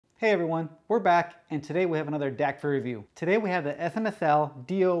Hey everyone, we're back and today we have another DAC for review. Today we have the SMSL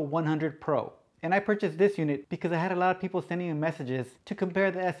DO100 Pro. And I purchased this unit because I had a lot of people sending me messages to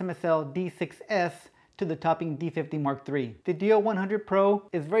compare the SMSL D6S to the Topping D50 Mark III. The DO100 Pro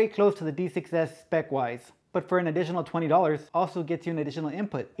is very close to the D6S spec-wise, but for an additional $20 also gets you an additional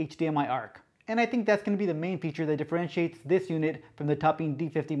input, HDMI ARC. And I think that's going to be the main feature that differentiates this unit from the Topping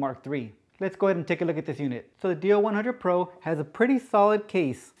D50 Mark III. Let's go ahead and take a look at this unit. So the DO100 Pro has a pretty solid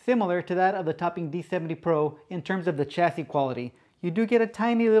case, similar to that of the Topping D70 Pro in terms of the chassis quality. You do get a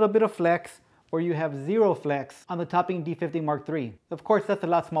tiny little bit of flex, or you have zero flex on the Topping D50 Mark III. Of course, that's a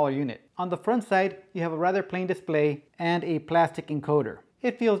lot smaller unit. On the front side, you have a rather plain display and a plastic encoder.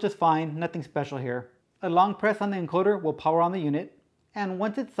 It feels just fine, nothing special here. A long press on the encoder will power on the unit, and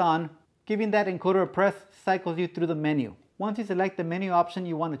once it's on, giving that encoder a press cycles you through the menu. Once you select the menu option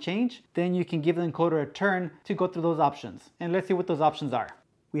you want to change, then you can give the encoder a turn to go through those options. And let's see what those options are.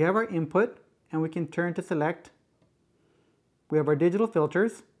 We have our input, and we can turn to select. We have our digital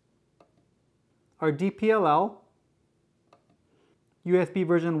filters, our DPLL, USB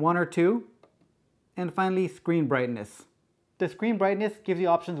version 1 or 2, and finally screen brightness. The screen brightness gives you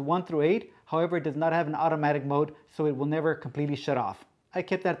options 1 through 8, however it does not have an automatic mode, so it will never completely shut off. I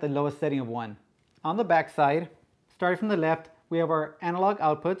kept that at the lowest setting of 1. On the back side, starting from the left, we have our analog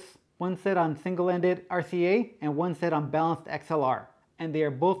outputs, one set on single-ended RCA and one set on balanced XLR, and they are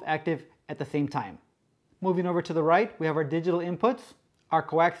both active at the same time. Moving over to the right, we have our digital inputs, our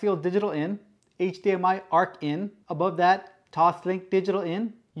coaxial digital in, HDMI ARC in, above that, Toslink digital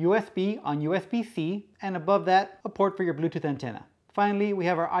in, USB on USB-C, and above that, a port for your Bluetooth antenna. Finally, we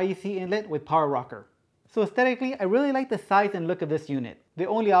have our IEC inlet with power rocker. So aesthetically, I really like the size and look of this unit. The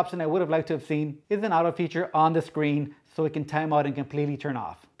only option I would have liked to have seen is an auto feature on the screen so it can time out and completely turn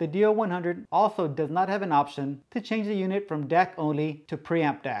off. The DO100 also does not have an option to change the unit from DAC only to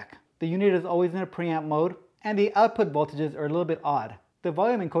preamp DAC. The unit is always in a preamp mode, and the output voltages are a little bit odd. The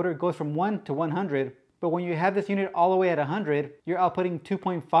volume encoder goes from 1 to 100, but when you have this unit all the way at 100, you're outputting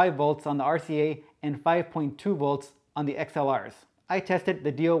 2.5 volts on the RCA and 5.2 volts on the XLRs. I tested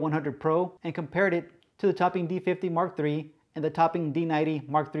the DO100 Pro and compared it to the Topping D50 Mark III and the Topping D90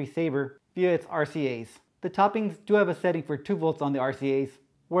 Mark III Saber via its RCAs. The Toppings do have a setting for 2 volts on the RCAs,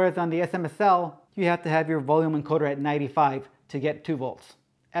 whereas on the SMSL, you have to have your volume encoder at 95 to get 2 volts.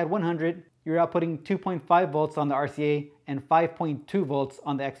 At 100, you're outputting 2.5 volts on the RCA and 5.2 volts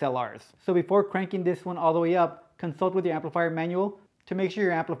on the XLRs. So before cranking this one all the way up, consult with your amplifier manual to make sure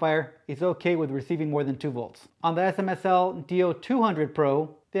your amplifier is okay with receiving more than 2 volts. On the SMSL DO200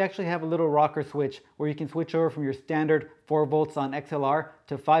 Pro, they actually have a little rocker switch where you can switch over from your standard 4 volts on XLR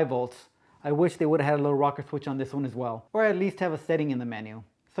to 5 volts. I wish they would have had a little rocker switch on this one as well, or at least have a setting in the menu.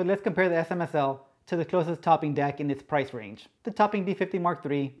 So let's compare the SMSL to the closest Topping DAC in its price range. The Topping D50 Mark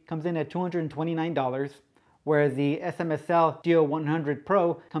III comes in at $229, whereas the SMSL DO100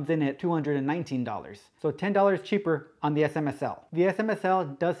 Pro comes in at $219, so $10 cheaper on the SMSL. The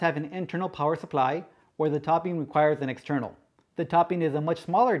SMSL does have an internal power supply, where the Topping requires an external. The Topping is a much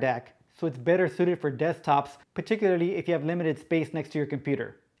smaller DAC, so it's better suited for desktops, particularly if you have limited space next to your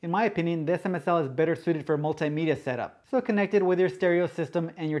computer. In my opinion, the SMSL is better suited for a multimedia setup, so connected with your stereo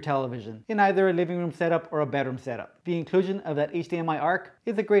system and your television, in either a living room setup or a bedroom setup. The inclusion of that HDMI ARC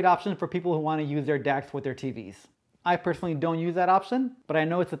is a great option for people who want to use their DACs with their TVs. I personally don't use that option, but I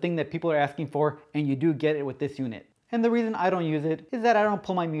know it's a thing that people are asking for, and you do get it with this unit. And the reason I don't use it is that I don't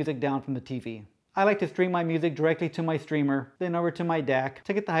pull my music down from the TV. I like to stream my music directly to my streamer, then over to my DAC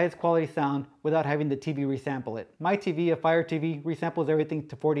to get the highest quality sound without having the TV resample it. My TV, a Fire TV, resamples everything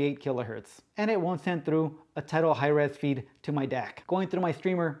to 48 kHz, and it won't send through a Tidal high-res feed to my DAC. Going through my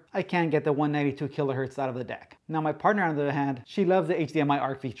streamer, I can get the 192 kHz out of the DAC. Now my partner, on the other hand, she loves the HDMI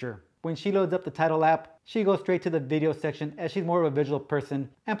ARC feature. When she loads up the Tidal app, she goes straight to the video section as she's more of a visual person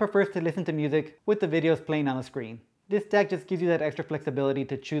and prefers to listen to music with the videos playing on the screen. This DAC just gives you that extra flexibility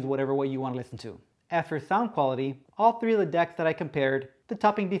to choose whatever way you want to listen to. As for sound quality, all three of the DACs that I compared, the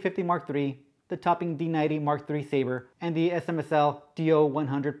Topping D50 Mark III, the Topping D90 Mark III Saber, and the SMSL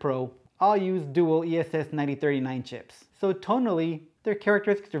DO100 Pro, all use dual ESS 9039 chips. So tonally, their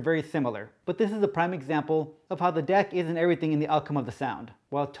characteristics are very similar, but this is a prime example of how the DAC isn't everything in the outcome of the sound.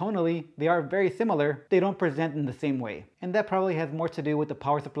 While tonally, they are very similar, they don't present in the same way. And that probably has more to do with the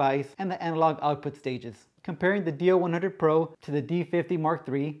power supplies and the analog output stages. Comparing the DO100 Pro to the D50 Mark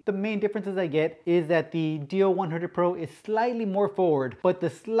III, the main differences I get is that the DO100 Pro is slightly more forward, but the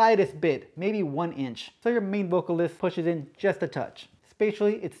slightest bit, maybe 1 inch. So your main vocalist pushes in just a touch.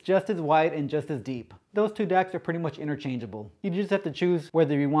 Spatially, it's just as wide and just as deep. Those two DACs are pretty much interchangeable. You just have to choose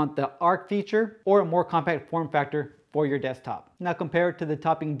whether you want the ARC feature or a more compact form factor for your desktop. Now compared to the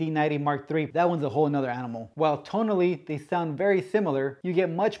Topping D90 Mark III, that one's a whole nother animal. While tonally they sound very similar, you get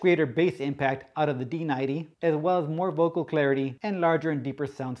much greater bass impact out of the D90, as well as more vocal clarity and larger and deeper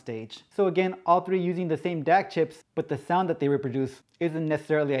soundstage. So again, all three using the same DAC chips, but the sound that they reproduce isn't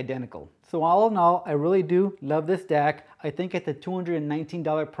necessarily identical. So all in all, I really do love this DAC. I think at the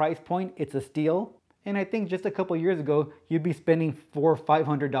 $219 price point, it's a steal. And I think just a couple years ago, you'd be spending $400 or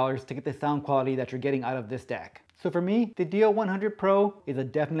 $500 to get the sound quality that you're getting out of this DAC. So for me, the DO100 Pro is a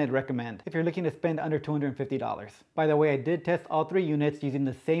definite recommend if you're looking to spend under $250. By the way, I did test all three units using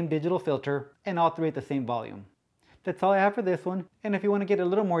the same digital filter and all three at the same volume. That's all I have for this one. And if you want to get a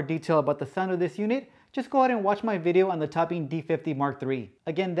little more detail about the sound of this unit, just go ahead and watch my video on the Topping D50 Mark III.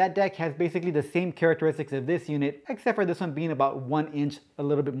 Again, that DAC has basically the same characteristics of this unit, except for this one being about 1 inch a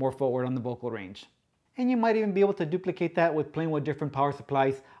little bit more forward on the vocal range. And you might even be able to duplicate that with playing with different power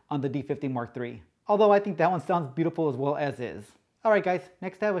supplies on the D50 Mark III. Although I think that one sounds beautiful as well as is. Alright guys,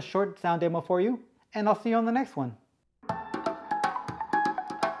 next I have a short sound demo for you, and I'll see you on the next one.